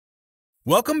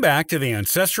Welcome back to the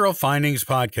Ancestral Findings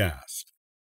Podcast.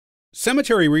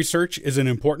 Cemetery research is an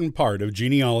important part of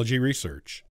genealogy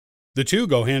research. The two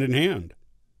go hand in hand.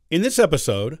 In this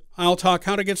episode, I'll talk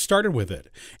how to get started with it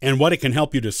and what it can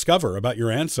help you discover about your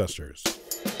ancestors.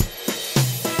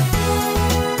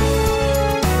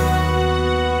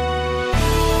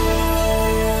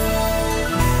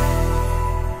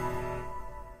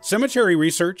 Cemetery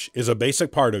research is a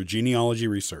basic part of genealogy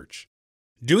research.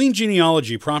 Doing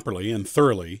genealogy properly and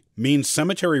thoroughly means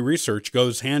cemetery research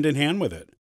goes hand in hand with it.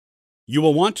 You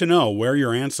will want to know where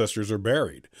your ancestors are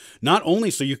buried, not only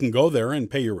so you can go there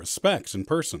and pay your respects in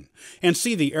person and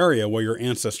see the area where your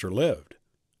ancestor lived,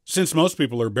 since most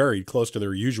people are buried close to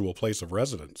their usual place of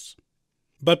residence,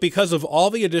 but because of all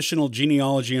the additional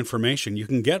genealogy information you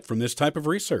can get from this type of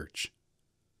research.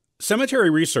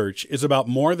 Cemetery research is about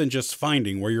more than just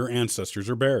finding where your ancestors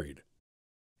are buried.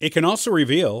 It can also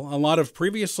reveal a lot of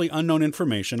previously unknown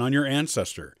information on your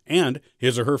ancestor and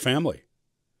his or her family.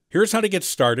 Here's how to get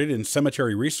started in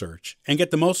cemetery research and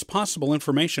get the most possible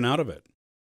information out of it.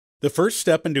 The first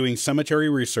step in doing cemetery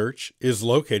research is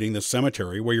locating the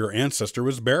cemetery where your ancestor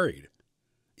was buried.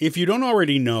 If you don't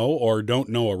already know or don't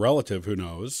know a relative who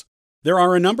knows, there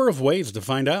are a number of ways to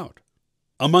find out.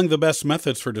 Among the best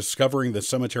methods for discovering the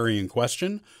cemetery in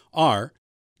question are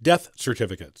death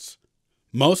certificates.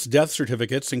 Most death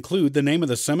certificates include the name of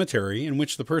the cemetery in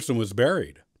which the person was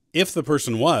buried, if the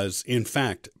person was, in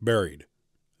fact, buried.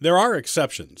 There are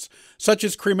exceptions, such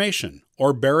as cremation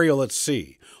or burial at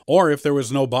sea, or if there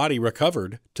was no body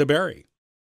recovered to bury.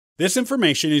 This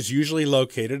information is usually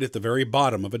located at the very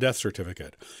bottom of a death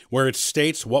certificate, where it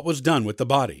states what was done with the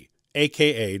body,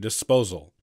 aka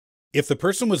disposal. If the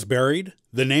person was buried,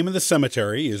 the name of the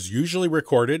cemetery is usually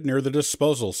recorded near the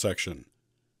disposal section.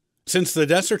 Since the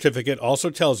death certificate also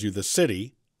tells you the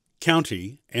city,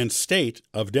 county, and state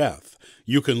of death,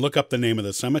 you can look up the name of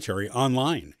the cemetery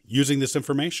online using this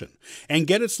information and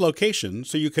get its location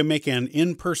so you can make an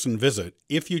in-person visit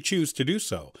if you choose to do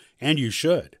so, and you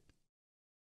should.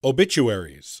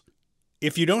 Obituaries.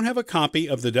 If you don't have a copy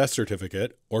of the death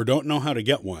certificate or don't know how to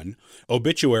get one,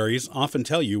 obituaries often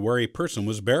tell you where a person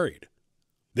was buried.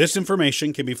 This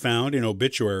information can be found in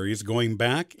obituaries going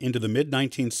back into the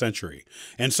mid-19th century,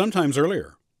 and sometimes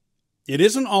earlier. It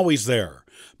isn't always there,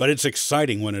 but it's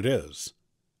exciting when it is.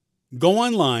 Go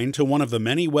online to one of the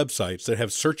many websites that have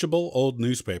searchable old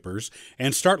newspapers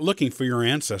and start looking for your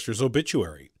ancestor's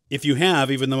obituary, if you have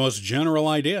even the most general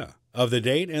idea of the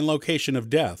date and location of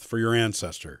death for your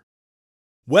ancestor.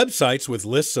 Websites with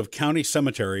lists of county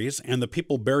cemeteries and the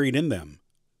people buried in them.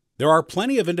 There are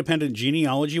plenty of independent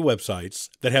genealogy websites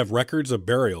that have records of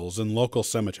burials in local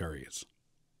cemeteries.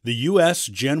 The U.S.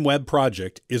 GenWeb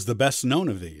project is the best known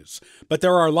of these, but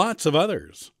there are lots of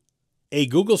others. A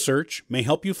Google search may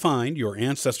help you find your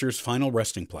ancestor's final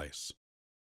resting place.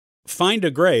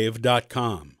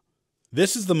 Findagrave.com.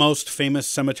 This is the most famous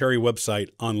cemetery website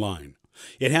online.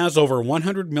 It has over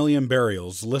 100 million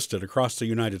burials listed across the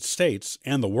United States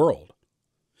and the world.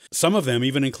 Some of them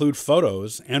even include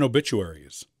photos and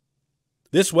obituaries.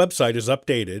 This website is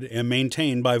updated and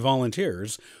maintained by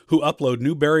volunteers who upload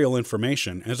new burial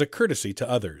information as a courtesy to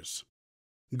others.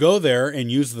 Go there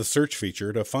and use the search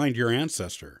feature to find your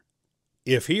ancestor.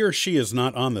 If he or she is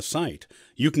not on the site,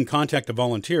 you can contact a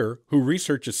volunteer who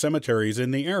researches cemeteries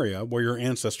in the area where your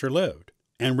ancestor lived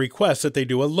and request that they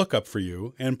do a lookup for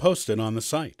you and post it on the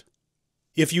site.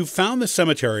 If you've found the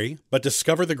cemetery but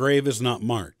discover the grave is not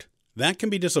marked, that can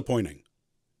be disappointing.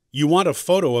 You want a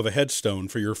photo of a headstone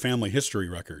for your family history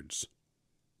records.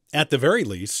 At the very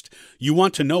least, you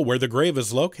want to know where the grave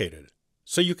is located,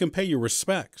 so you can pay your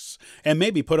respects and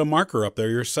maybe put a marker up there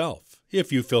yourself,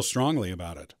 if you feel strongly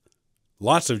about it.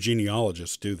 Lots of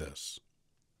genealogists do this.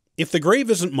 If the grave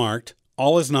isn't marked,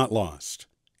 all is not lost.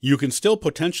 You can still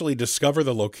potentially discover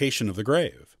the location of the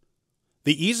grave.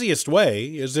 The easiest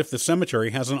way is if the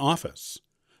cemetery has an office.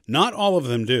 Not all of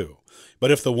them do,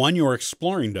 but if the one you're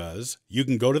exploring does, you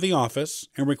can go to the office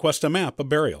and request a map of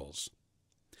burials.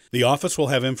 The office will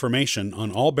have information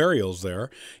on all burials there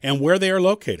and where they are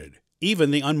located,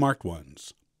 even the unmarked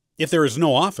ones. If there is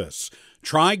no office,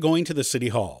 try going to the city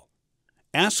hall.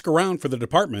 Ask around for the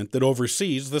department that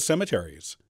oversees the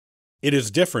cemeteries. It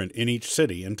is different in each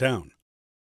city and town.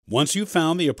 Once you've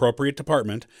found the appropriate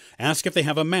department, ask if they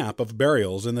have a map of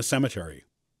burials in the cemetery.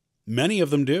 Many of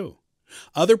them do.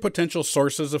 Other potential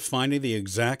sources of finding the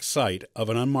exact site of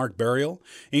an unmarked burial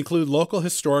include local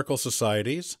historical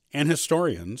societies and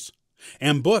historians,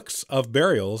 and books of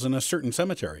burials in a certain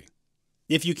cemetery.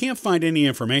 If you can't find any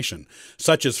information,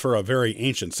 such as for a very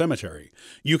ancient cemetery,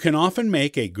 you can often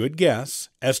make a good guess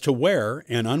as to where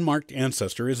an unmarked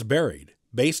ancestor is buried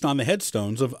based on the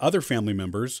headstones of other family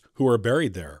members who are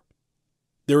buried there.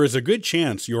 There is a good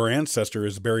chance your ancestor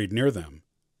is buried near them.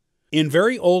 In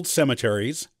very old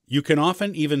cemeteries, you can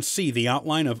often even see the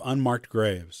outline of unmarked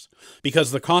graves,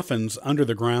 because the coffins under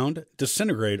the ground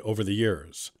disintegrate over the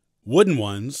years, wooden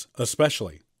ones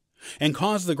especially, and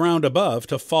cause the ground above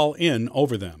to fall in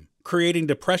over them, creating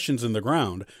depressions in the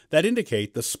ground that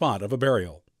indicate the spot of a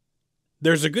burial.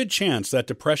 There's a good chance that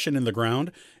depression in the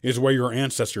ground is where your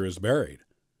ancestor is buried,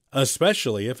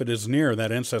 especially if it is near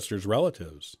that ancestor's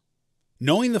relatives.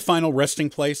 Knowing the final resting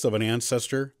place of an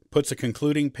ancestor puts a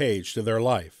concluding page to their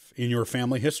life in your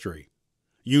family history.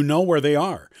 You know where they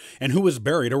are and who is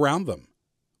buried around them,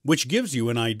 which gives you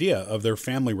an idea of their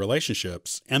family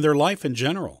relationships and their life in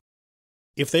general.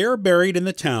 If they are buried in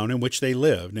the town in which they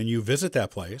lived and you visit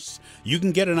that place, you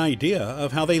can get an idea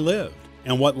of how they lived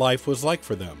and what life was like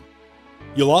for them.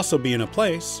 You'll also be in a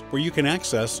place where you can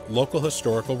access local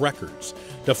historical records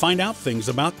to find out things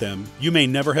about them you may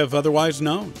never have otherwise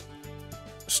known.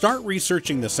 Start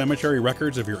researching the cemetery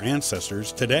records of your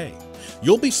ancestors today.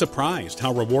 You'll be surprised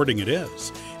how rewarding it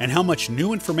is and how much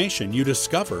new information you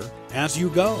discover as you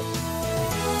go.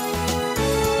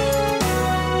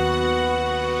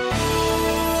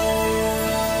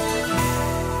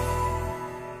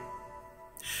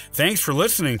 Thanks for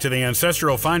listening to the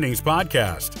Ancestral Findings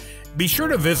podcast. Be sure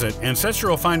to visit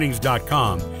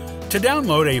ancestralfindings.com to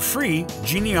download a free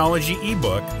genealogy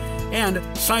ebook and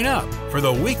sign up for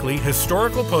the weekly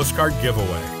historical postcard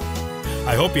giveaway.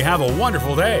 I hope you have a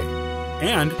wonderful day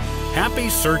and happy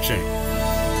searching!